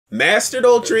Mastered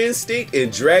Ultra Instinct in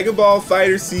Dragon Ball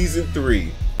FighterZ Season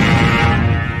 3.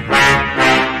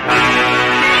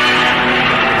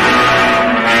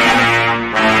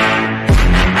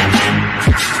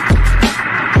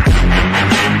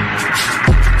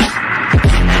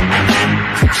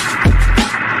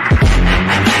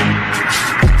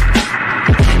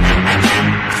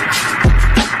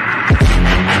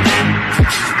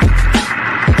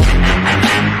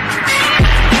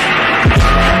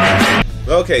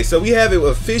 Okay, so we have it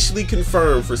officially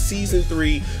confirmed for Season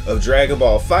 3 of Dragon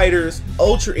Ball FighterZ,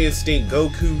 Ultra Instinct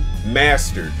Goku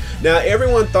Mastered. Now,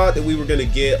 everyone thought that we were going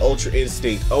to get Ultra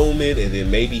Instinct Omen, and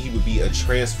then maybe he would be a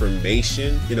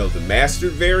transformation, you know, the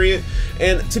Mastered variant.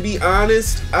 And to be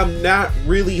honest, I'm not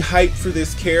really hyped for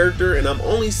this character, and I'm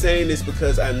only saying this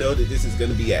because I know that this is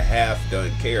going to be a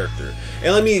half-done character.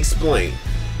 And let me explain.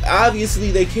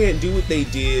 Obviously, they can't do what they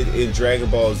did in Dragon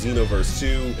Ball Xenoverse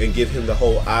 2 and give him the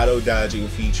whole auto-dodging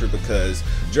feature because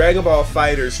Dragon Ball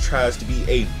FighterZ tries to be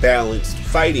a balanced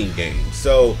fighting game.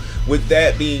 So with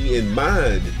that being in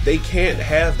mind, they can't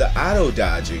have the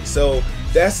auto-dodging. So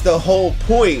that's the whole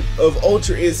point of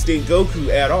Ultra Instinct Goku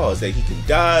at all, is that he can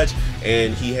dodge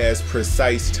and he has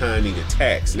precise timing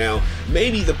attacks. Now,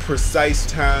 maybe the precise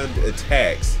timed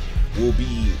attacks will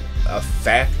be a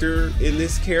factor in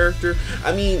this character.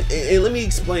 I mean, and let me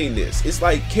explain this. It's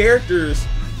like characters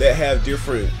that have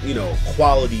different, you know,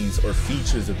 qualities or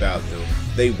features about them,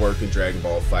 they work in Dragon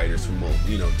Ball FighterZ for,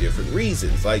 you know, different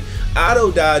reasons. Like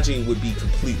auto dodging would be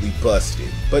completely busted,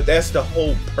 but that's the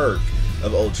whole perk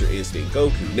of Ultra Instinct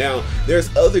Goku. Now,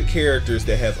 there's other characters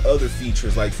that have other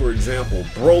features, like for example,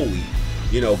 Broly.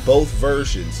 You know, both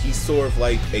versions, he's sort of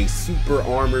like a super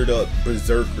armored up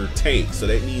berserker tank. So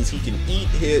that means he can eat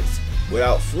hits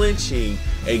without flinching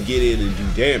and get in and do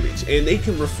damage. And they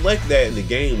can reflect that in the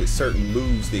game with certain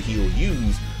moves that he'll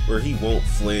use where he won't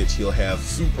flinch, he'll have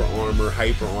super armor,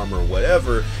 hyper armor,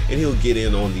 whatever, and he'll get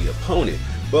in on the opponent.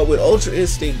 But with Ultra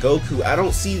Instinct Goku, I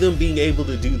don't see them being able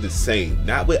to do the same,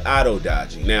 not with auto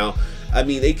dodging. Now, I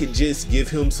mean, they could just give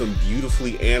him some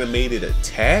beautifully animated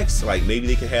attacks, like maybe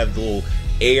they could have the little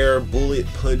air bullet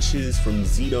punches from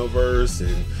Xenoverse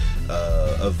and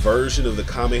a version of the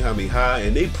Kamehameha,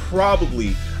 and they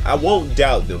probably, I won't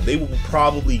doubt them, they will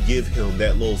probably give him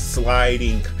that little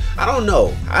sliding, I don't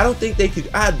know, I don't think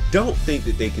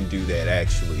that they can do that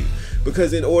actually,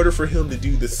 because in order for him to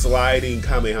do the sliding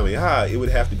Kamehameha, it would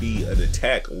have to be an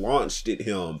attack launched at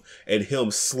him and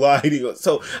him sliding.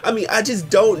 So I mean, I just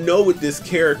don't know with this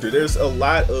character. There's a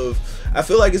lot of, I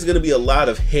feel like it's going to be a lot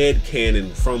of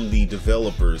headcanon from the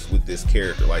developers with this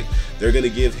character. Like they're going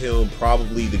to give him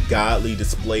probably the godly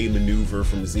display maneuver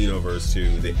from Xenoverse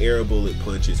 2, the air bullet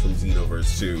punches from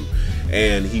Xenoverse 2,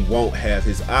 and he won't have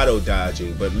his auto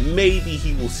dodging, but maybe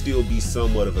he will still be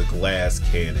somewhat of a glass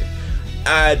cannon.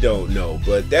 I don't know,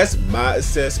 but that's my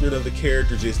assessment of the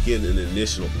character, just getting an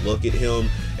initial look at him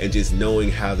and just knowing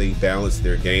how they balance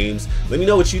their games. Let me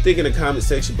know what you think in the comment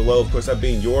section below. Of course, I've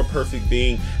been your perfect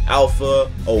being,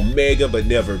 Alpha, Omega, but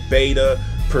never Beta,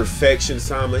 Perfection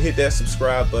Sama. Hit that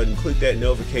subscribe button, click that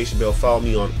notification bell, follow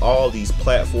me on all these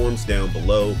platforms down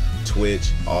below,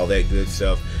 Twitch, all that good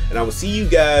stuff. And I will see you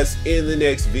guys in the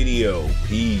next video.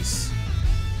 Peace.